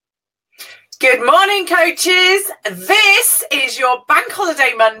Good morning, coaches. This is your Bank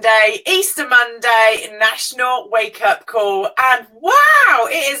Holiday Monday, Easter Monday, National Wake Up Call. And wow,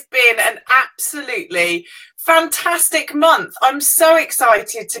 it has been an absolutely fantastic month. I'm so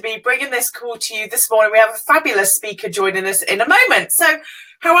excited to be bringing this call to you this morning. We have a fabulous speaker joining us in a moment. So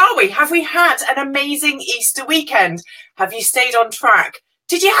how are we? Have we had an amazing Easter weekend? Have you stayed on track?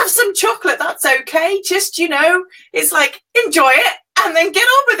 Did you have some chocolate? That's okay. Just, it's like, enjoy it and then get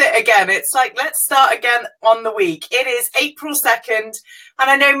on with it again. It's like, let's start again on the week. It is April 2nd. And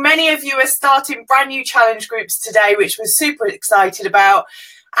I know many of you are starting brand new challenge groups today, which we're super excited about.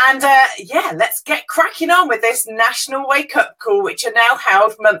 And let's get cracking on with this National Wake Up Call, which are now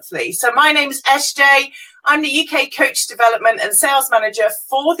held monthly. So my name is SJ. I'm the UK Coach Development and Sales Manager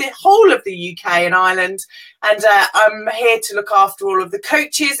for the whole of the UK and Ireland. And I'm here to look after all of the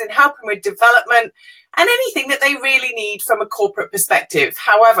coaches and help them with development and anything that they really need from a corporate perspective.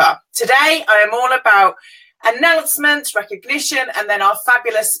 However, today I am all about announcements, recognition, and then our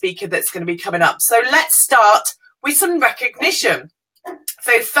fabulous speaker that's going to be coming up. So let's start with some recognition.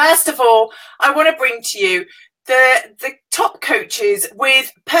 So first of all, I want to bring to you the top coaches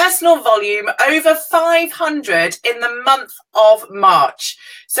with personal volume over 500 in the month of March.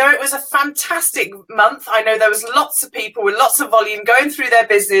 So it was a fantastic month. I know there was lots of people with lots of volume going through their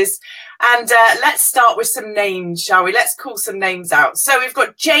business. And let's start with some names, shall we? Let's call some names out. So we've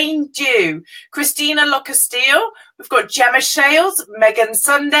got Jane Dew, Christina Locastil, we've got Gemma Shales, Megan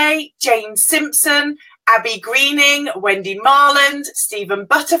Sunday, Jane Simpson, Abby Greening, Wendy Marland, Stephen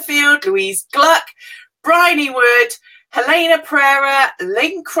Butterfield, Louise Gluck, Bryony Wood, Helena Pereira,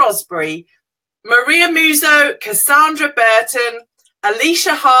 Lynn Crosby, Maria Muzo, Cassandra Burton,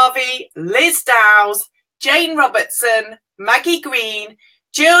 Alicia Harvey, Liz Dowes, Jane Robertson, Maggie Green,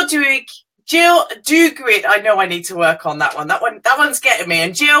 Jill Dugrid. I know I need to work on that one. That one's getting me.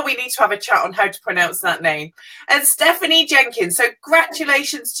 And Jill, we need to have a chat on how to pronounce that name. And Stephanie Jenkins. So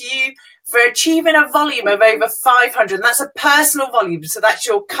congratulations to you for achieving a volume of over 500. And that's a personal volume. So that's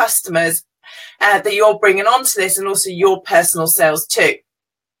your customers that you're bringing onto this, and also your personal sales too.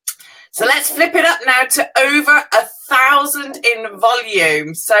 So let's flip it up now to over 1,000 in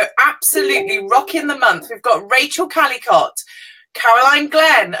volume. So absolutely rocking the month. We've got Rachel Callicott, Caroline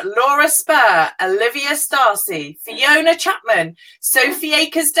Glenn, Laura Spur, Olivia Starcy, Fiona Chapman, Sophie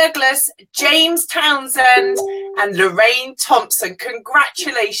Akers Douglas, James Townsend, and Lorraine Thompson.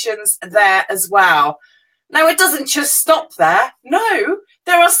 Congratulations there as well. Now, it doesn't just stop there. No,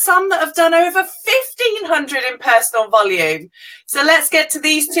 there are some that have done over 1,500 in personal volume. So let's get to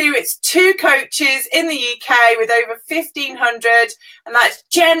these two. It's two coaches in the UK with over 1,500, and that's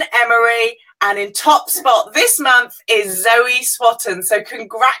Jen Emery. And in top spot this month is Zoe Swatton. So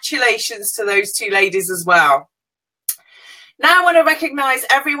congratulations to those two ladies as well. Now I want to recognise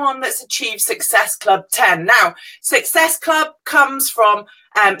everyone that's achieved Success Club 10. Now, Success Club comes from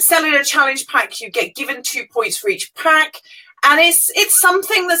selling a challenge pack. You get given 2 points for each pack. And it's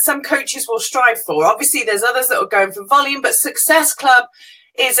something that some coaches will strive for. Obviously, there's others that are going for volume, but Success Club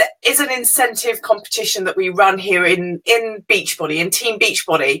is an incentive competition that we run here in Beachbody, in Team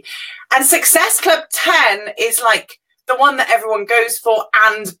Beachbody. And Success Club 10 is like the one that everyone goes for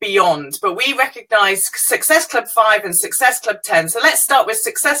and beyond. But we recognise Success Club 5 and Success Club 10. So let's start with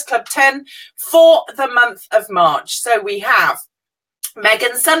Success Club 10 for the month of March. So we have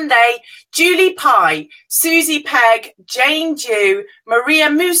Megan Sunday, Julie Pye, Susie Pegg, Jane Dew, Maria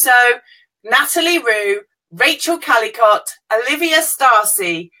Musso, Natalie Rue, Rachel Callicott, Olivia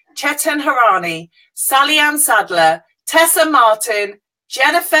Starcy, Chetan Harani, Sally Ann Sadler, Tessa Martin,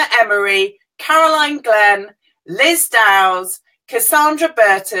 Jennifer Emery, Caroline Glenn, Liz Dowes, Cassandra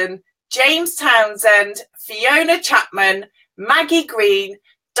Burton, James Townsend, Fiona Chapman, Maggie Green,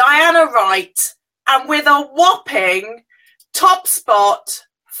 Diana Wright, and with a whopping top spot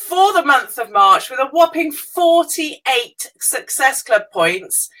for the month of March with a whopping 48 Success Club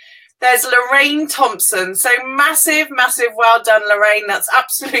points, there's Lorraine Thompson. So massive, massive well done, Lorraine. That's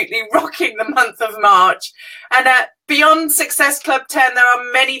absolutely rocking the month of March. And beyond Success Club 10, there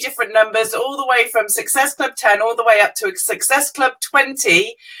are many different numbers, all the way from Success Club 10 all the way up to Success Club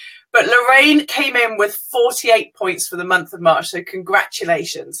 20. But Lorraine came in with 48 points for the month of March. So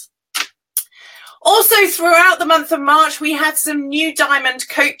congratulations. Also, throughout the month of March, we had some new Diamond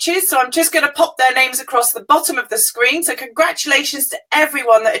coaches. So I'm just going to pop their names across the bottom of the screen. So congratulations to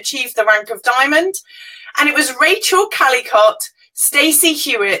everyone that achieved the rank of Diamond. And it was Rachel Callicott, Stacey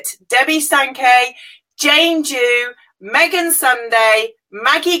Hewitt, Debbie Sankey, Jane Dew, Megan Sunday,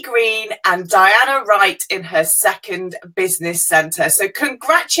 Maggie Green, and Diana Wright in her second business centre. So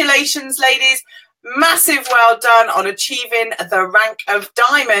congratulations, ladies. Massive well done on achieving the rank of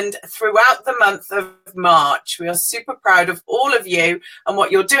diamond throughout the month of March. We are super proud of all of you and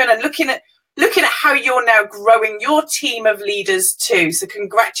what you're doing, and looking at how you're now growing your team of leaders too. So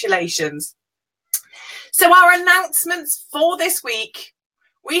congratulations. So our announcements for this week,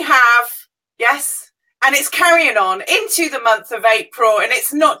 we have, yes, and it's carrying on into the month of April. And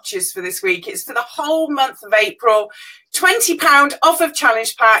it's not just for this week, it's for the whole month of April. £20 off of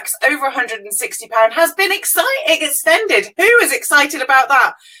challenge packs, over £160 has been extended. Who is excited about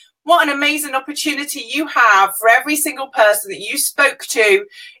that? What an amazing opportunity you have for every single person that you spoke to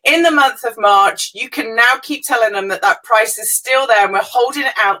in the month of March. You can now keep telling them that that price is still there, and we're holding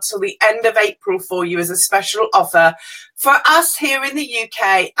it out till the end of April for you as a special offer for us here in the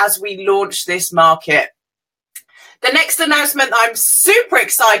UK as we launch this market. The next announcement that I'm super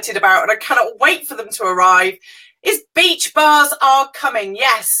excited about, and I cannot wait for them to arrive, is Beach Bars are coming.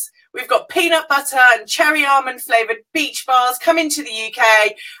 Yes. We've got peanut butter and cherry almond flavoured beach bars coming to the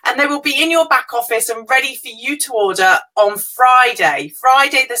UK, and they will be in your back office and ready for you to order on Friday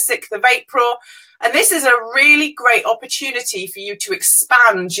the 6th of April. And this is a really great opportunity for you to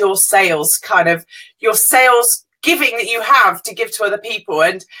expand your sales, your sales giving that you have to give to other people.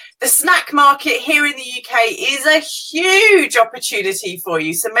 And the snack market here in the UK is a huge opportunity for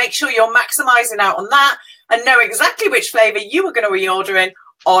you. So make sure you're maximising out on that and know exactly which flavour you are going to be ordering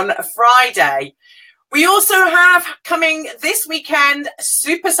on Friday. We also have coming this weekend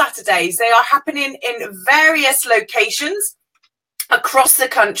Super Saturdays. They are happening in various locations across the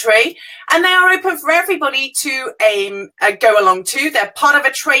country, and they are open for everybody to go along to. They're part of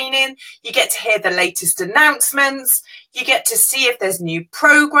a training. You get to hear the latest announcements. You get to see if there's new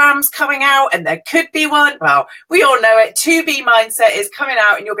programs coming out, and there could be one. Well, we all know it. 2B Mindset is coming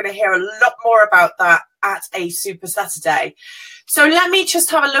out, and you're going to hear a lot more about that at a Super Saturday. So let me just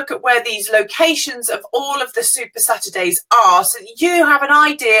have a look at where these locations of all of the Super Saturdays are, so that you have an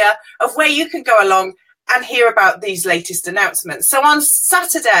idea of where you can go along and hear about these latest announcements. So on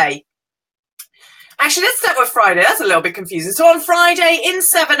Saturday, actually, let's start with Friday. That's a little bit confusing. So on Friday in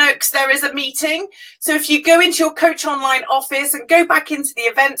Sevenoaks, there is a meeting. So if you go into your Coach Online office and go back into the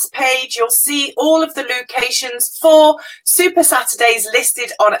events page, you'll see all of the locations for Super Saturdays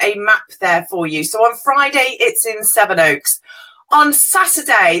listed on a map there for you. So on Friday, it's in Sevenoaks. On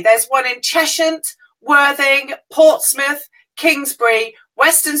Saturday, there's one in Cheshunt, Worthing, Portsmouth, Kingsbury,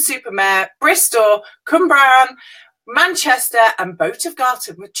 Weston-super-Mare, Bristol, Cumbrian, Manchester and Boat of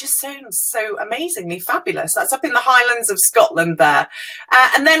Garton, which just sounds so amazingly fabulous. That's up in the Highlands of Scotland there.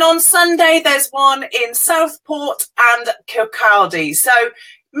 And then on Sunday, there's one in Southport and Kirkcaldy. So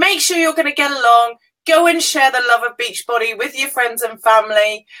make sure you're going to get along, go and share the love of Beachbody with your friends and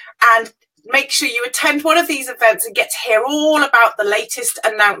family, and make sure you attend one of these events and get to hear all about the latest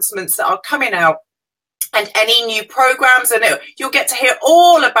announcements that are coming out and any new programs. And you'll get to hear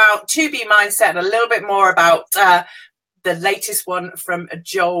all about 2B Mindset and a little bit more about the latest one from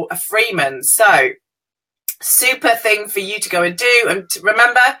Joel Freeman. So super thing for you to go and do. And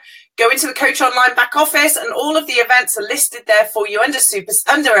remember, go into the Coach Online back office, and all of the events are listed there for you under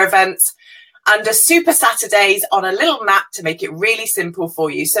events, under Super Saturdays on a little map to make it really simple for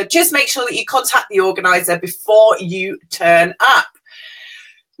you. So just make sure that you contact the organizer before you turn up.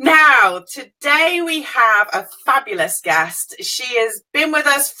 Now, today we have a fabulous guest. She has been with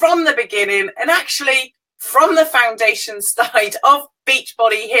us from the beginning, and actually from the foundation side of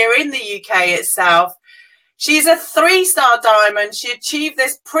Beachbody here in the UK itself. She's a 3-star diamond. She achieved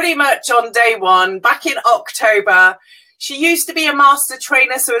this pretty much on day one back in October. She used to be a master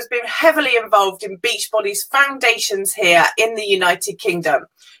trainer, so has been heavily involved in Beachbody's foundations here in the United Kingdom.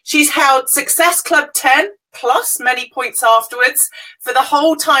 She's held Success Club 10 plus many points afterwards for the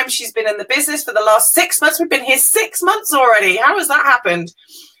whole time she's been in the business for the last 6 months. We've been here 6 months already. How has that happened?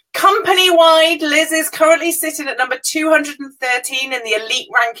 Company-wide, Liz is currently sitting at number 213 in the elite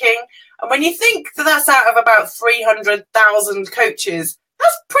ranking. And when you think that that's out of about 300,000 coaches,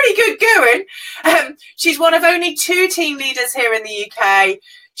 that's pretty good going. She's one of only 2 team leaders here in the UK.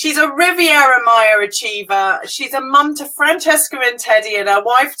 She's a Riviera Maya achiever. She's a mum to Francesca and Teddy and a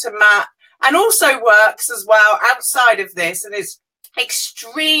wife to Matt, and also works as well outside of this, and is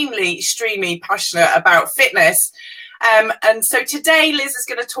extremely passionate about fitness. And so today Liz is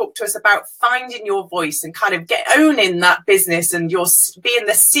going to talk to us about finding your voice and kind of owning that business and being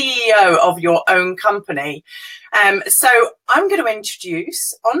the CEO of your own company. So I'm going to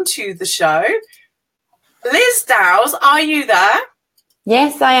introduce onto the show Liz Dowles. Are you there?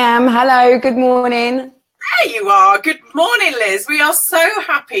 Yes, I am. Hello, good morning. There you are. Good morning, Liz. We are so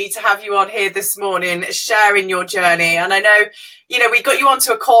happy to have you on here this morning, sharing your journey. And I know, we got you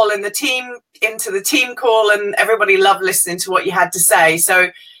onto a call into the team call, and everybody loved listening to what you had to say. So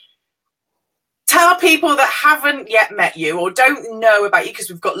tell people that haven't yet met you or don't know about you,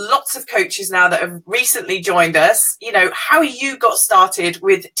 because we've got lots of coaches now that have recently joined us, how you got started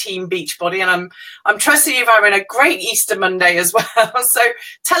with Team Beachbody. And I'm trusting you're having a great Easter Monday as well. So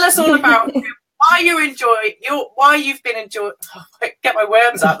tell us all about why you've been enjoying. Oh, get my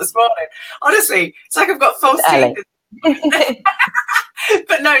words out this morning. Honestly, it's like I've got false teeth.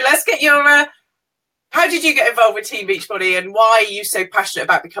 But no, let's get your. How did you get involved with Team Beachbody, and why are you so passionate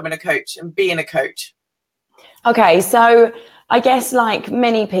about becoming a coach and being a coach? Okay, so I guess like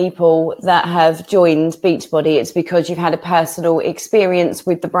many people that have joined Beachbody, it's because you've had a personal experience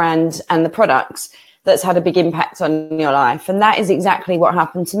with the brand and the products that's had a big impact on your life. And that is exactly what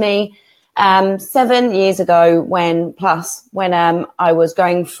happened to me. 7 years ago when I was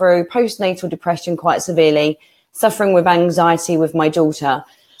going through postnatal depression quite severely, suffering with anxiety with my daughter,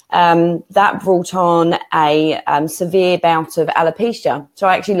 that brought on a severe bout of alopecia. So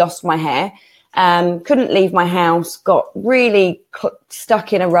I actually lost my hair, couldn't leave my house, got really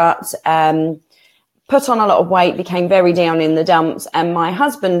stuck in a rut, put on a lot of weight, became very down in the dumps. And my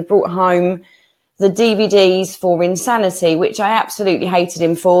husband brought home the DVDs for Insanity, which I absolutely hated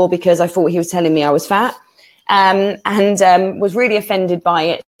him for because I thought he was telling me I was fat, and was really offended by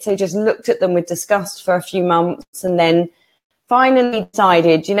it. So just looked at them with disgust for a few months, and then finally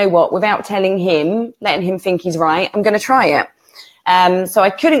decided, you know what, without telling him, letting him think he's right, I'm going to try it. So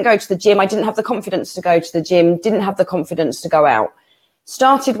I couldn't go to the gym. I didn't have the confidence to go to the gym, didn't have the confidence to go out.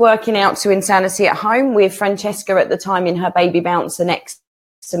 Started working out to Insanity at home with Francesca at the time in her baby bouncer next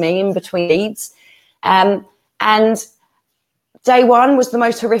to me in between leads. And day one was the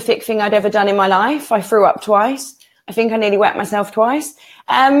most horrific thing I'd ever done in my life. I threw up twice. I think I nearly wet myself twice.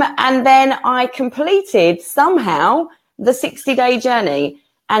 And then I completed somehow the 60-day journey.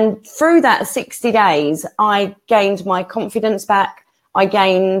 And through that 60 days, I gained my confidence back. I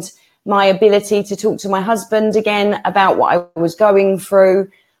gained my ability to talk to my husband again about what I was going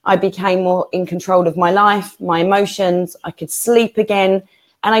through. I became more in control of my life, my emotions. I could sleep again.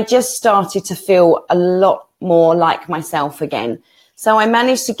 And I just started to feel a lot more like myself again. So I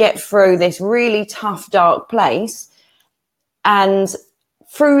managed to get through this really tough, dark place. And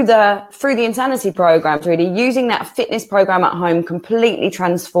through the Insanity program, really using that fitness program at home completely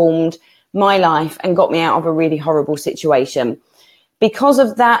transformed my life and got me out of a really horrible situation. Because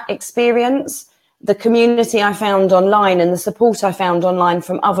of that experience, the community I found online and the support I found online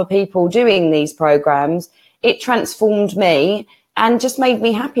from other people doing these programs, it transformed me and just made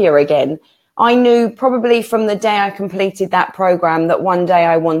me happier again. I knew probably from the day I completed that program that one day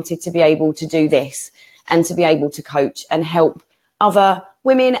I wanted to be able to do this and to be able to coach and help other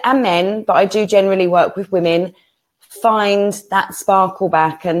women and men, but I do generally work with women, find that sparkle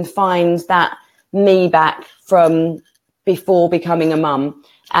back and find that me back from before becoming a mum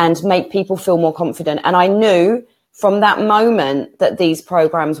and make people feel more confident. And I knew from that moment that these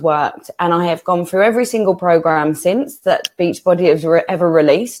programs worked, and I have gone through every single program since that Beachbody has ever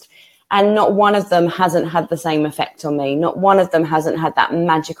released, and not one of them hasn't had the same effect on me. Not one of them hasn't had that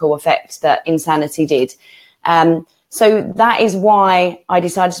magical effect that Insanity did. So that is why I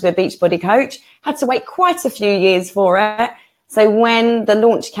decided to be a Beachbody coach. Had to wait quite a few years for it. So when the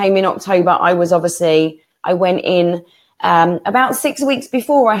launch came in October, I went in about 6 weeks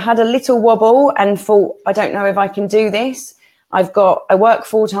before. I had a little wobble and thought, I don't know if I can do this. I work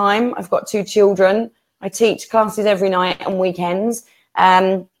full time. I've got 2 children. I teach classes every night and weekends.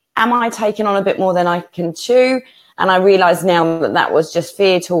 Am I taking on a bit more than I can chew? And I realized now that that was just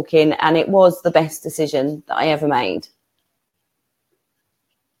fear talking, and it was the best decision that I ever made.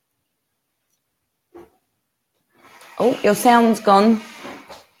 Oh, your sound's gone.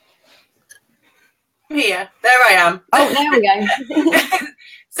 I'm here. There I am. Oh, there we go.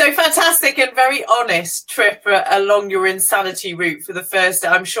 So fantastic and very honest trip along your Insanity route for the first.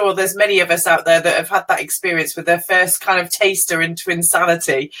 I'm sure there's many of us out there that have had that experience with their first kind of taster into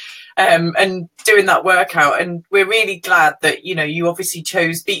Insanity, and doing that workout. And we're really glad that, you obviously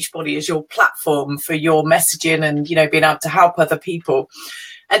chose Beachbody as your platform for your messaging and, being able to help other people.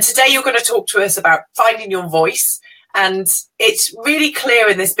 And today you're going to talk to us about finding your voice. And it's really clear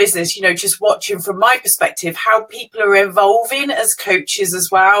in this business, just watching from my perspective, how people are evolving as coaches as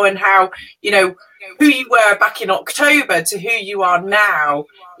well, and how, who you were back in October to who you are now,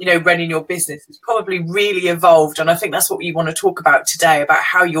 running your business. It's probably really evolved. And I think that's what we want to talk about today, about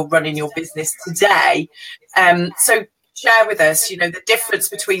how you're running your business today. So share with us, you know, the difference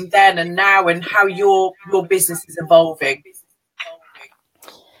between then and now and how your business is evolving?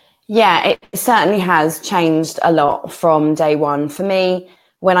 Yeah, it certainly has changed a lot from day one. For me,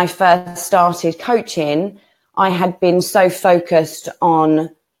 when I first started coaching, I had been so focused on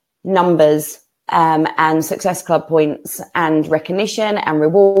numbers and Success Club points and recognition and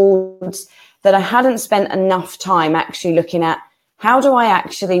rewards that I hadn't spent enough time actually looking at how do I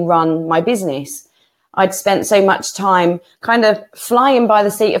actually run my business. I'd spent so much time kind of flying by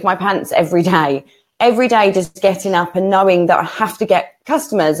the seat of my pants every day just getting up and knowing that I have to get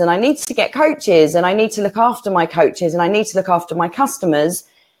customers and I need to get coaches and I need to look after my coaches and I need to look after my customers,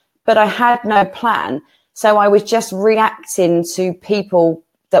 but I had no plan. So I was just reacting to people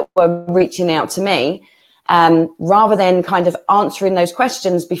that were reaching out to me, rather than kind of answering those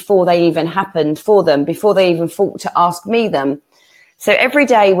questions before they even happened for them, before they even thought to ask me them. So every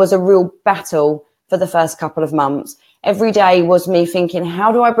day was a real battle for the first couple of months. Every day was me thinking,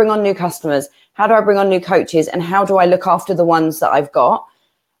 how do I bring on new customers? How do I bring on new coaches? And how do I look after the ones that I've got?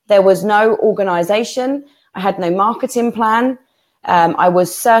 There was no organization. I had no marketing plan. I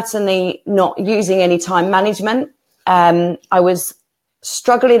was certainly not using any time management. I was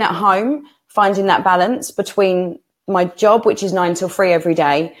struggling at home, finding that balance between my job, which is 9 till 3 every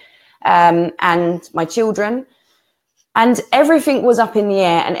day, and my children. And everything was up in the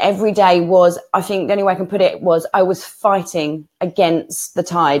air, and every day was, I think the only way I can put it was I was fighting against the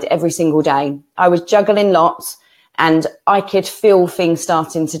tide every single day. I was juggling lots and I could feel things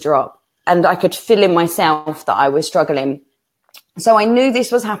starting to drop and I could feel in myself that I was struggling. So I knew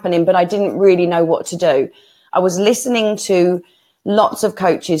this was happening, but I didn't really know what to do. I was listening to lots of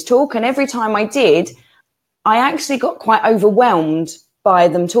coaches talk, and every time I did, I actually got quite overwhelmed by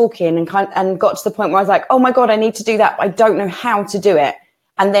them talking and got to the point where I was like, oh my God, I need to do that. I don't know how to do it.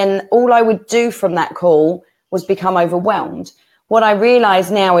 And then all I would do from that call was become overwhelmed. What I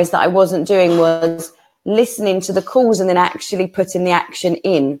realize now is that I wasn't doing was listening to the calls and then actually putting the action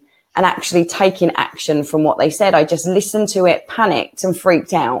in and actually taking action from what they said. I just listened to it, panicked and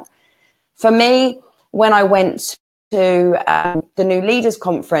freaked out. For me, when I went to the New Leaders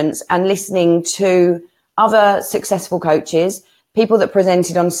Conference and listening to other successful coaches, people that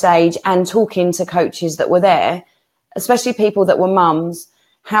presented on stage and talking to coaches that were there, especially people that were mums,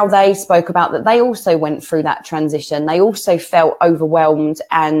 how they spoke about that they also went through that transition. They also felt overwhelmed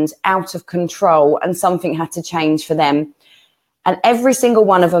and out of control, and something had to change for them. And every single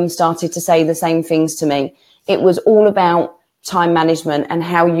one of them started to say the same things to me. It was all about time management and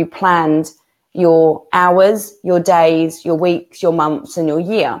how you planned your hours, your days, your weeks, your months, and your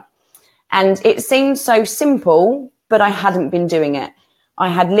year. And it seemed so simple, but I hadn't been doing it. I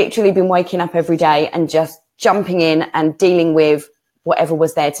had literally been waking up every day and just jumping in and dealing with whatever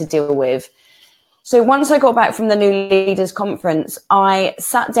was there to deal with. So once I got back from the New Leaders Conference, I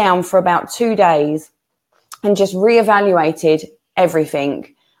sat down for about 2 days and just reevaluated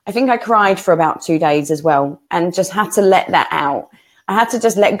everything. I think I cried for about 2 days as well and just had to let that out. I had to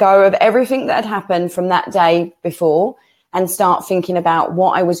just let go of everything that had happened from that day before and start thinking about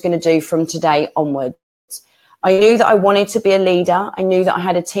what I was going to do from today onwards. I knew that I wanted to be a leader. I knew that I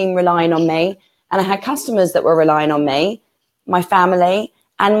had a team relying on me, and I had customers that were relying on me, my family,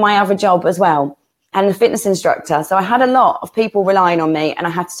 and my other job as well, and the fitness instructor. So I had a lot of people relying on me, and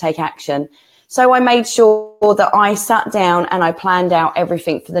I had to take action. So I made sure that I sat down and I planned out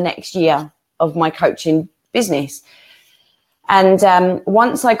everything for the next year of my coaching business. And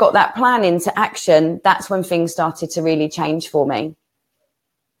once I got that plan into action, that's when things started to really change for me.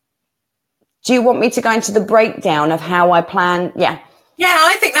 Do you want me to go into the breakdown of how I plan? Yeah. Yeah,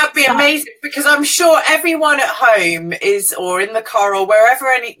 I think that'd be amazing, because I'm sure everyone at home is, or in the car or wherever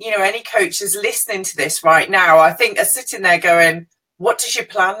any coach is listening to this right now, I think are sitting there going, what does your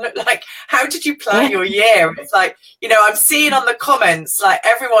plan look like? How did you plan your year? It's like, I'm seeing on the comments, like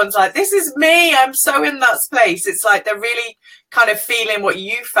everyone's like, this is me. I'm so in that space. It's like they're really kind of feeling what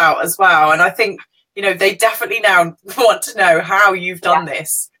you felt as well. And I think, they definitely now want to know how you've done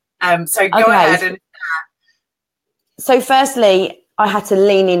this. So go ahead. And so firstly, I had to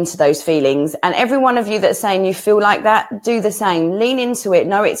lean into those feelings, and every one of you that's saying you feel like that, do the same. Lean into it.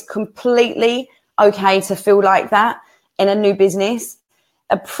 No, it's completely okay to feel like that in a new business.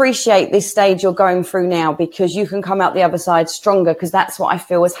 Appreciate this stage you're going through now, because you can come out the other side stronger, because that's what I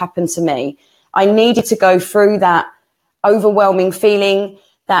feel has happened to me. I needed to go through that overwhelming feeling,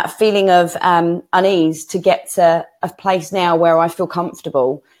 that feeling of unease, to get to a place now where I feel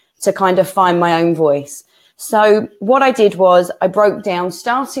comfortable to kind of find my own voice. So what I did was I broke down,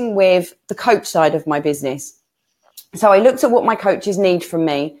 starting with the coach side of my business. So I looked at what my coaches need from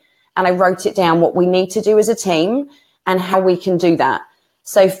me, and I wrote it down, what we need to do as a team, and how we can do that.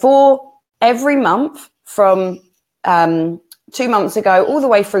 So for every month from 2 months ago all the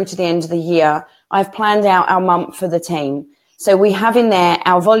way through to the end of the year, I've planned out our month for the team. So we have in there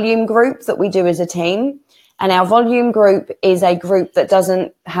our volume group that we do as a team. And our volume group is a group that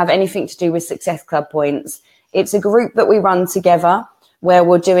doesn't have anything to do with Success Club points. It's a group that we run together where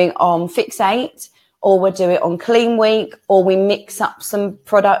we're doing on Fix8, or we'll do it on Clean Week, or we mix up some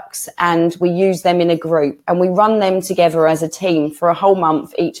products and we use them in a group and we run them together as a team for a whole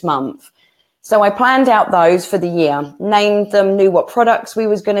month each month. So I planned out those for the year, named them, knew what products we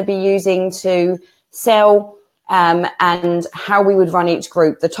was going to be using to sell, and how we would run each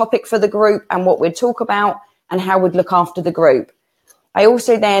group, the topic for the group and what we'd talk about and how we'd look after the group. I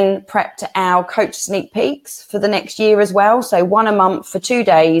also then prepped our coach sneak peeks for the next year as well. So one a month for 2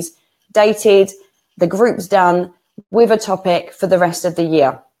 days, dated, the group's done with a topic for the rest of the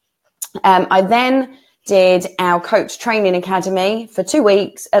year. I then did our coach training academy for 2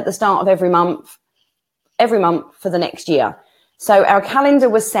 weeks at the start of every month for the next year. So our calendar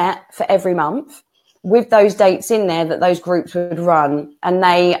was set for every month with those dates in there that those groups would run. And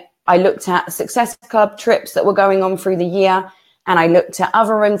I looked at Success Club trips that were going on through the year, and I looked at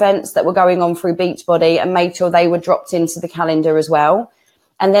other events that were going on through Beachbody and made sure they were dropped into the calendar as well.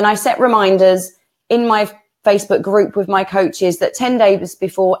 And then I set reminders in my Facebook group with my coaches that 10 days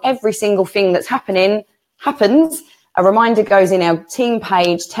before every single thing that's happens, a reminder goes in our team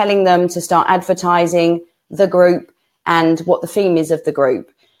page telling them to start advertising the group and what the theme is of the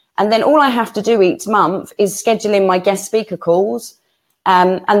group. And then all I have to do each month is schedule in my guest speaker calls,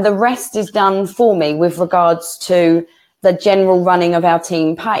 and the rest is done for me with regards to the general running of our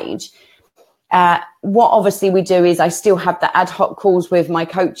team page. What obviously we do is I still have the ad hoc calls with my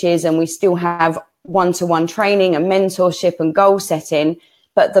coaches, and we still have one-to-one training and mentorship and goal setting,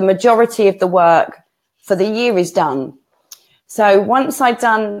 but the majority of the work for the year is done. So once I'd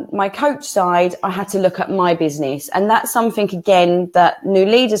done my coach side, I had to look at my business. And that's something, again, that New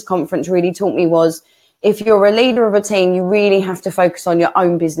Leaders Conference really taught me was, if you're a leader of a team, you really have to focus on your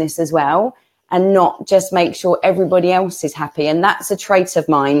own business as well, and not just make sure everybody else is happy. And that's a trait of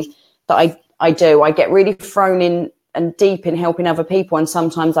mine that I do. I get really thrown in and deep in helping other people, and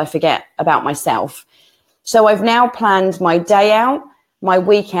sometimes I forget about myself. So I've now planned my day out, my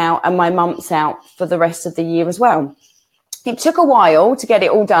week out, and my months out for the rest of the year as well. It took a while to get it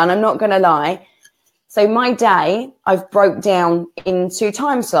all done, I'm not going to lie. So my day, I've broke down into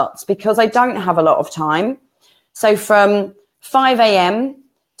time slots because I don't have a lot of time. So from 5 a.m.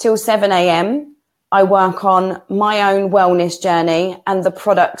 till 7 a.m., I work on my own wellness journey and the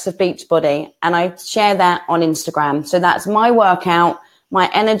products of Beachbody, and I share that on Instagram. So that's my workout, my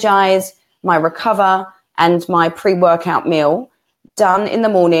energize, my recover, and my pre-workout meal done in the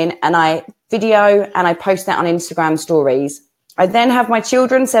morning, and I video and I post that on Instagram stories. I then have my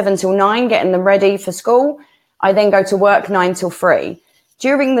children 7 till 9, getting them ready for school. I then go to work 9 till 3.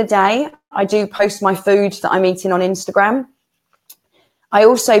 During the day, I do post my food that I'm eating on Instagram. I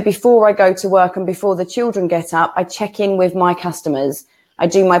also, before I go to work and before the children get up, I check in with my customers. I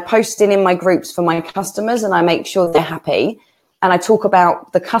do my posting in my groups for my customers, and I make sure they're happy. And I talk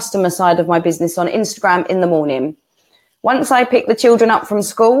about the customer side of my business on Instagram in the morning. Once I pick the children up from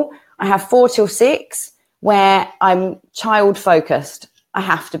school, I have 4 till 6 where I'm child focused. I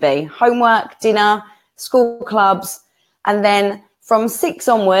have to be. Homework, dinner, school clubs. And then from 6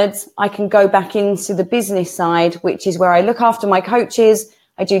 onwards, I can go back into the business side, which is where I look after my coaches.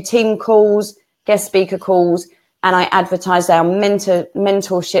 I do team calls, guest speaker calls, and I advertise our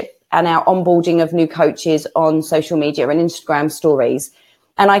mentorship and our onboarding of new coaches on social media and Instagram stories.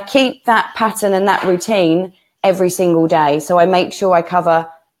 And I keep that pattern and that routine every single day. So I make sure I cover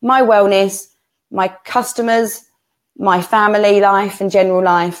my wellness, my customers, my family life and general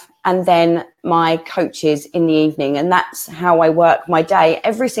life, and then my coaches in the evening. And that's how I work my day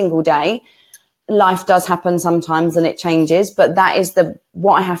every single day. Life does happen sometimes and it changes, but that is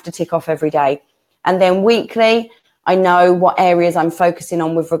what I have to tick off every day. And then weekly, I know what areas I'm focusing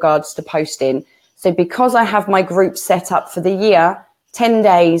on with regards to posting. So because I have my group set up for the year, 10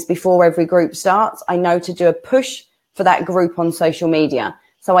 days before every group starts, I know to do a push for that group on social media.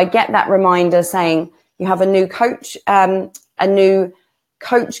 So I get that reminder saying you have a new coach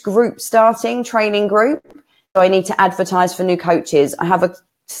group starting, training group. So I need to advertise for new coaches. I have a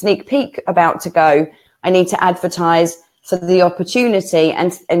sneak peek about to go. I need to advertise for the opportunity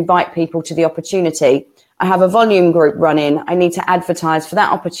and invite people to the opportunity. I have a volume group running. I need to advertise for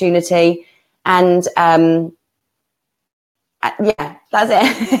that opportunity. And yeah, that's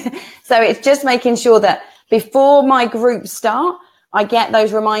it. So it's just making sure that before my groups start, I get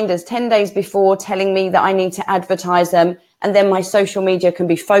those reminders 10 days before telling me that I need to advertise them. And then my social media can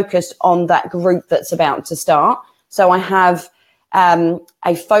be focused on that group that's about to start. So I have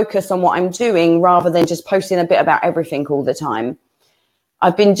a focus on what I'm doing rather than just posting a bit about everything all the time.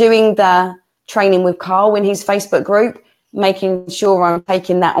 I've been doing the training with Carl in his Facebook group, making sure I'm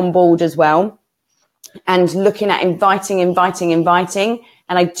taking that on board as well, and looking at inviting.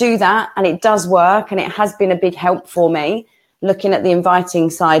 And I do that, and it does work, and it has been a big help for me, looking at the inviting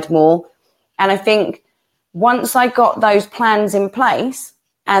side more. And I think once I got those plans in place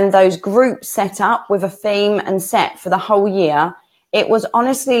and those groups set up with a theme and set for the whole year, it was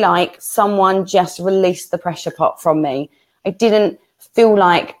honestly like someone just released the pressure pot from me. I didn't feel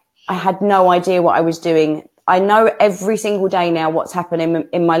like I had no idea what I was doing. I know every single day now what's happening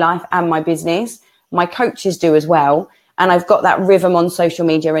in my life and my business. My coaches do as well. And I've got that rhythm on social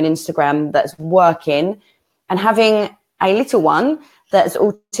media and Instagram that's working. And having a little one that's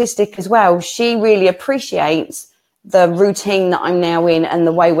autistic as well, she really appreciates the routine that I'm now in and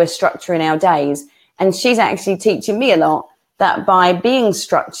the way we're structuring our days. And she's actually teaching me a lot that by being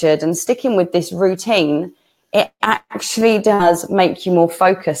structured and sticking with this routine, it actually does make you more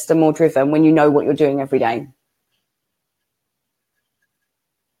focused and more driven when you know what you're doing every day.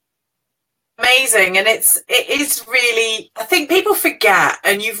 Amazing. And it is really, I think people forget,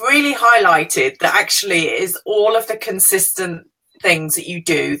 and you've really highlighted that actually it is all of the consistent things that you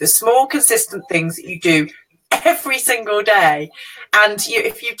do, the small consistent things that you do every single day. And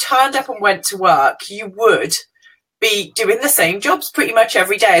if you turned up and went to work, you would be doing the same jobs pretty much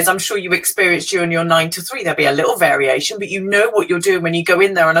every day, as I'm sure you experienced during your 9 to 3. There'll be a little variation, but you know what you're doing when you go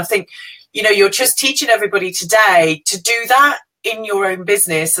in there. And I think, you're just teaching everybody today to do that in your own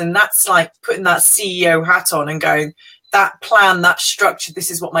business. And that's like putting that CEO hat on and going, that plan, that structure, this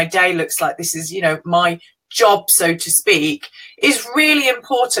is what my day looks like. This is, my job, so to speak, is really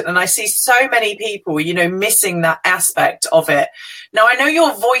important. And I see so many people, missing that aspect of it. Now, I know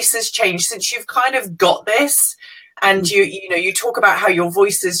your voice has changed since you've kind of got this. And you talk about how your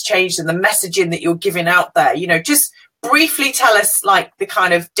voice has changed and the messaging that you're giving out there. Just briefly tell us like the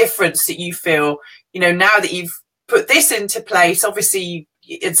kind of difference that you feel, now that you've put this into place. Obviously,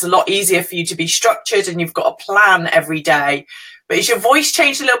 it's a lot easier for you to be structured and you've got a plan every day. But has your voice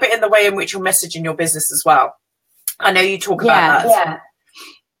changed a little bit in the way in which you're messaging your business as well? I know you talk about that.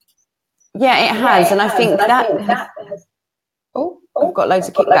 Yeah, it has. And I think that I've got loads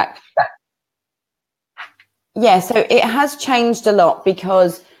of kickback. Yeah, so it has changed a lot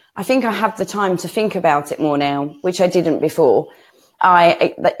because I think I have the time to think about it more now, which I didn't before.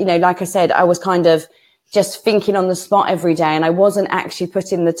 Like I said, I was kind of just thinking on the spot every day, and I wasn't actually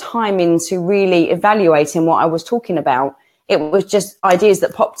putting the time into really evaluating what I was talking about. It was just ideas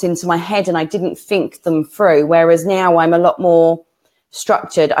that popped into my head and I didn't think them through. Whereas now I'm a lot more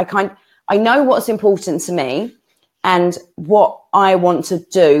structured. I know what's important to me and what I want to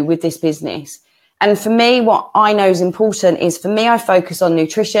do with this business. And for me, what I know is important is, for me, I focus on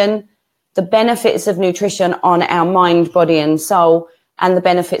nutrition, the benefits of nutrition on our mind, body and soul, and the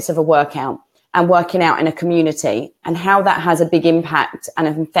benefits of a workout and working out in a community and how that has a big impact and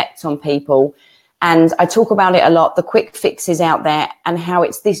an effect on people. And I talk about it a lot, the quick fixes out there, and how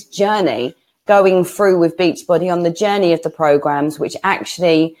it's this journey going through with Beachbody on the journey of the programs, which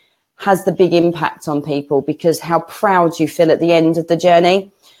actually has the big impact on people, because how proud you feel at the end of the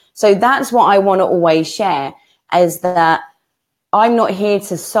journey. So that's what I want to always share, is that I'm not here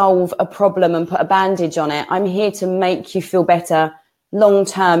to solve a problem and put a bandage on it. I'm here to make you feel better long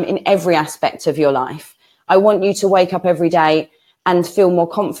term in every aspect of your life. I want you to wake up every day and feel more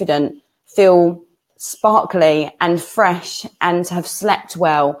confident, feel sparkly and fresh, and have slept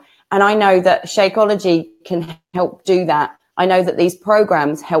well. And I know that Shakeology can help do that. I know that these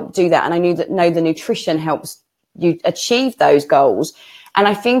programs help do that. And I know the nutrition helps you achieve those goals. And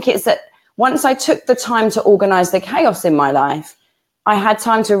I think it's that once I took the time to organize the chaos in my life, I had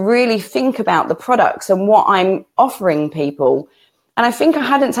time to really think about the products and what I'm offering people. And I think I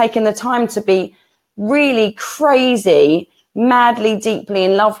hadn't taken the time to be really crazy, madly, deeply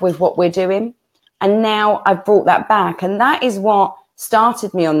in love with what we're doing. And now I've brought that back. And that is what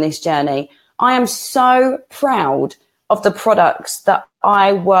started me on this journey. I am so proud of the products that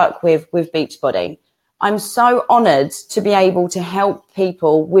I work with Beachbody. I'm so honored to be able to help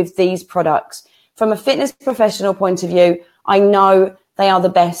people with these products. From a fitness professional point of view, I know they are the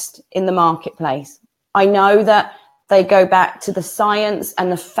best in the marketplace. I know that they go back to the science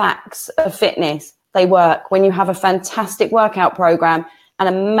and the facts of fitness. They work. When you have a fantastic workout program, an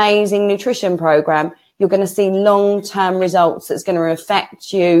amazing nutrition program, you're going to see long-term results that's going to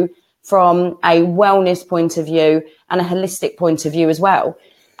affect you from a wellness point of view and a holistic point of view as well.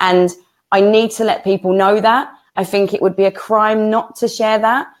 And I need to let people know that. I think it would be a crime not to share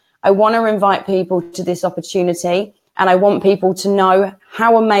that. I want to invite people to this opportunity, and I want people to know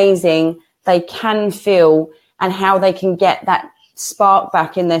how amazing they can feel and how they can get that spark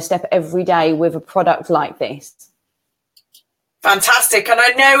back in their step every day with a product like this. Fantastic. And I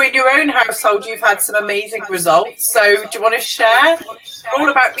know in your own household you've had some amazing results. So do you want to share? All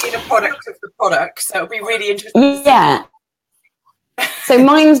about being a product of the product. So it'll be really interesting. Yeah. So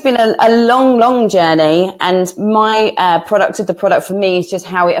mine's been a long journey, and my product of the product for me is just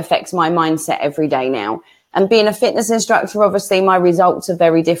how it affects my mindset every day now. And being a fitness instructor, obviously my results are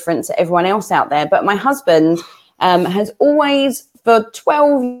very different to everyone else out there. But my husband has always, for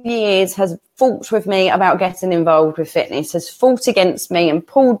 12 years, has fought with me about getting involved with fitness, has fought against me and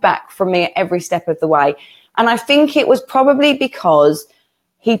pulled back from me at every step of the way. And I think it was probably because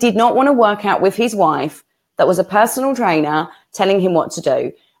he did not want to work out with his wife that was a personal trainer telling him what to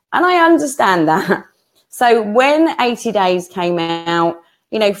do. And I understand that. So when 80 Days came out,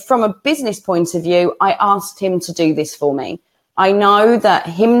 you know, from a business point of view, I asked him to do this for me. I know that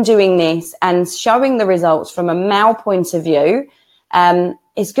him doing this and showing the results from a male point of view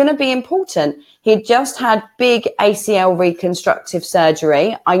is going to be important. He had just had big ACL reconstructive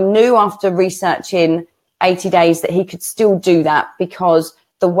surgery. I knew after researching 80 Days that he could still do that because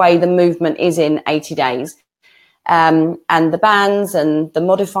the way the movement is in 80 Days. And the bands and the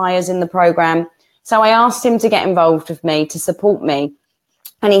modifiers in the program. So I asked him to get involved with me, to support me.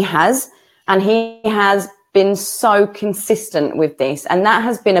 And he has been so consistent with this. And that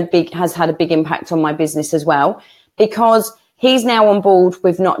has had a big impact on my business as well, because he's now on board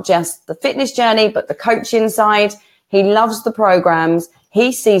with not just the fitness journey, but the coaching side. He loves the programs.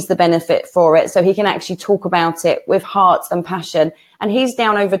 He sees the benefit for it. So he can actually talk about it with heart and passion. And he's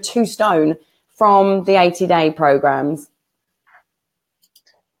down over 2 stone from the 80-day programs.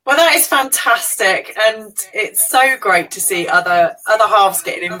 Well, that is fantastic, and it's so great to see other halves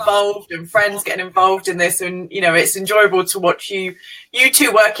getting involved and friends getting involved in this. And you know, it's enjoyable to watch you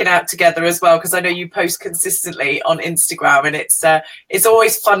two working out together as well, because I know you post consistently on Instagram, and it's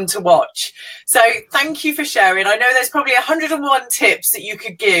always fun to watch. So thank you for sharing. I know there's probably 101 tips that you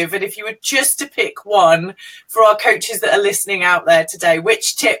could give, and if you were just to pick one for our coaches that are listening out there today,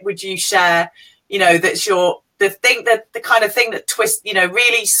 which tip would you share? You know, that's the kind of thing that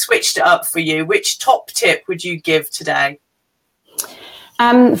really switched it up for you. Which top tip would you give today?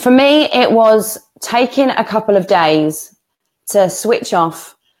 For me, it was taking a couple of days to switch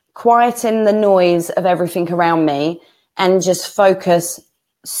off, quieten the noise of everything around me, and just focus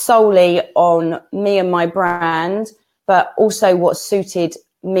solely on me and my brand, but also what suited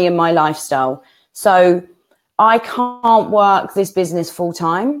me and my lifestyle. So I can't work this business full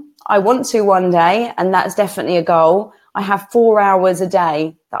time. I want to one day, and that's definitely a goal. I have 4 hours a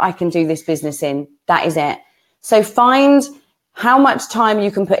day that I can do this business in. That is it. So find how much time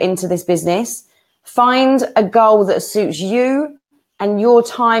you can put into this business. Find a goal that suits you and your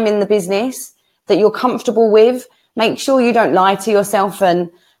time in the business that you're comfortable with. Make sure you don't lie to yourself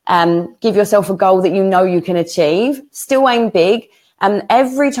and give yourself a goal that you know you can achieve. Still aim big. And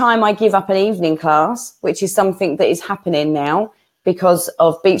every time I give up an evening class, which is something that is happening now, because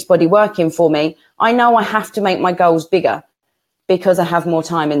of Beachbody working for me, I know I have to make my goals bigger because I have more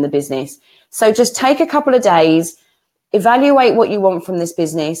time in the business. So just take a couple of days, evaluate what you want from this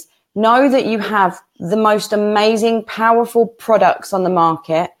business, know that you have the most amazing, powerful products on the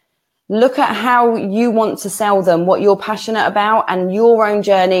market. Look at how you want to sell them, what you're passionate about, and your own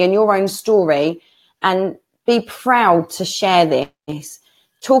journey and your own story, and be proud to share this.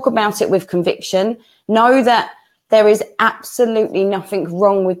 Talk about it with conviction. Know that there is absolutely nothing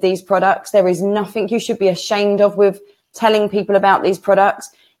wrong with these products. There is nothing you should be ashamed of with telling people about these products.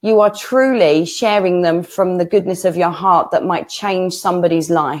 You are truly sharing them from the goodness of your heart that might change somebody's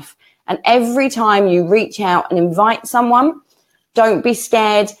life. And every time you reach out and invite someone, don't be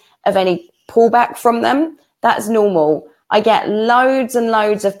scared of any pullback from them. That's normal. I get loads and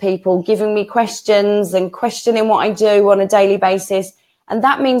loads of people giving me questions and questioning what I do on a daily basis. And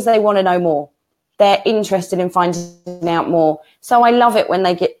that means they want to know more. They're interested in finding out more. So I love it when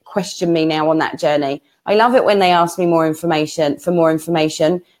they question me now on that journey. I love it when they ask me more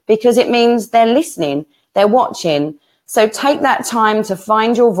information, because it means they're listening, they're watching. So take that time to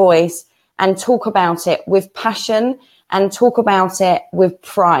find your voice and talk about it with passion and talk about it with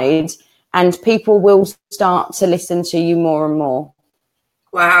pride, and people will start to listen to you more and more.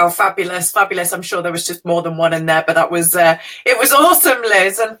 Wow, fabulous. I'm sure there was just more than one in there, but that was it was awesome,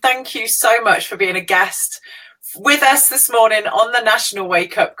 Liz, and thank you so much for being a guest with us this morning on the National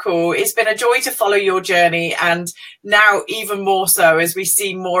Wake Up Call. It's been a joy to follow your journey, and now even more so as we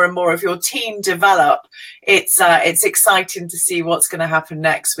see more and more of your team develop. It's exciting to see what's going to happen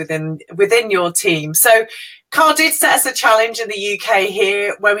next within your team. So Carl did set us a challenge in the UK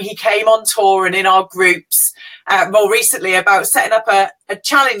here when he came on tour and in our groups more recently about setting up a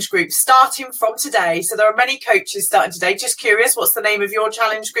challenge group starting from today. So there are many coaches starting today. Just curious, what's the name of your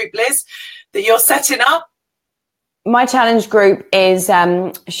challenge group, Liz, that you're setting up? My challenge group is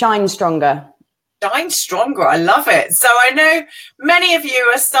Shine Stronger. Shine Stronger. I love it. So I know many of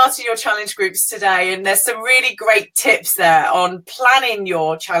you are starting your challenge groups today, and there's some really great tips there on planning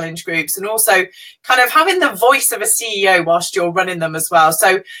your challenge groups and also kind of having the voice of a CEO whilst you're running them as well.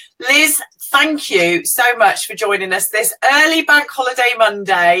 So Liz, thank you so much for joining us this early Bank Holiday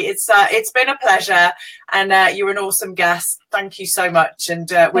Monday. It's been a pleasure, and you're an awesome guest. Thank you so much, and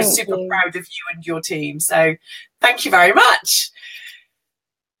we're super proud of you and your team. So thank you very much.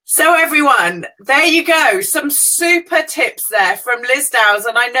 So everyone, there you go. Some super tips there from Liz Dowes.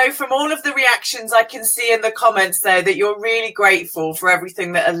 And I know from all of the reactions I can see in the comments there that you're really grateful for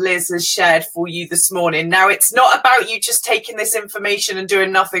everything that Liz has shared for you this morning. Now, it's not about you just taking this information and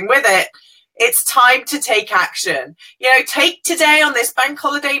doing nothing with it. It's time to take action. You know, take today on this Bank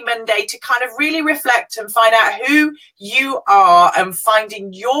Holiday Monday to kind of really reflect and find out who you are and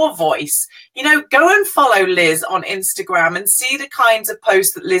finding your voice. You know, go and follow Liz on Instagram and see the kinds of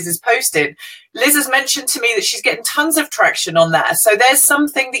posts that Liz is posting. Liz has mentioned to me that she's getting tons of traction on there. So there's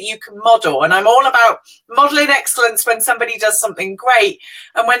something that you can model. And I'm all about modeling excellence when somebody does something great.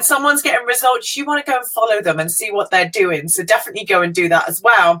 And when someone's getting results, you want to go and follow them and see what they're doing. So definitely go and do that as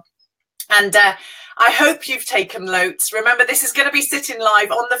well. And I hope you've taken notes. Remember, this is going to be sitting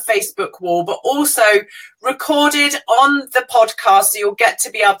live on the Facebook wall, but also recorded on the podcast, so you'll get to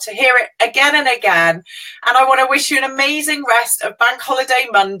be able to hear it again and again. And I want to wish you an amazing rest of Bank Holiday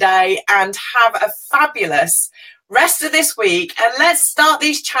Monday and have a fabulous rest of this week. And let's start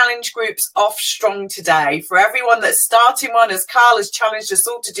these challenge groups off strong today. For everyone that's starting one, as Carl has challenged us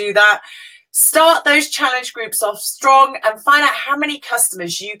all to do that, start those challenge groups off strong and find out how many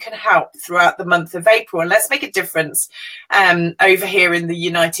customers you can help throughout the month of April. And let's make a difference over here in the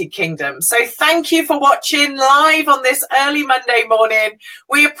United Kingdom. So thank you for watching live on this early Monday morning.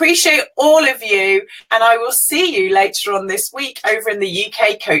 We appreciate all of you, and I will see you later on this week over in the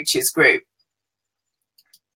UK Coaches Group.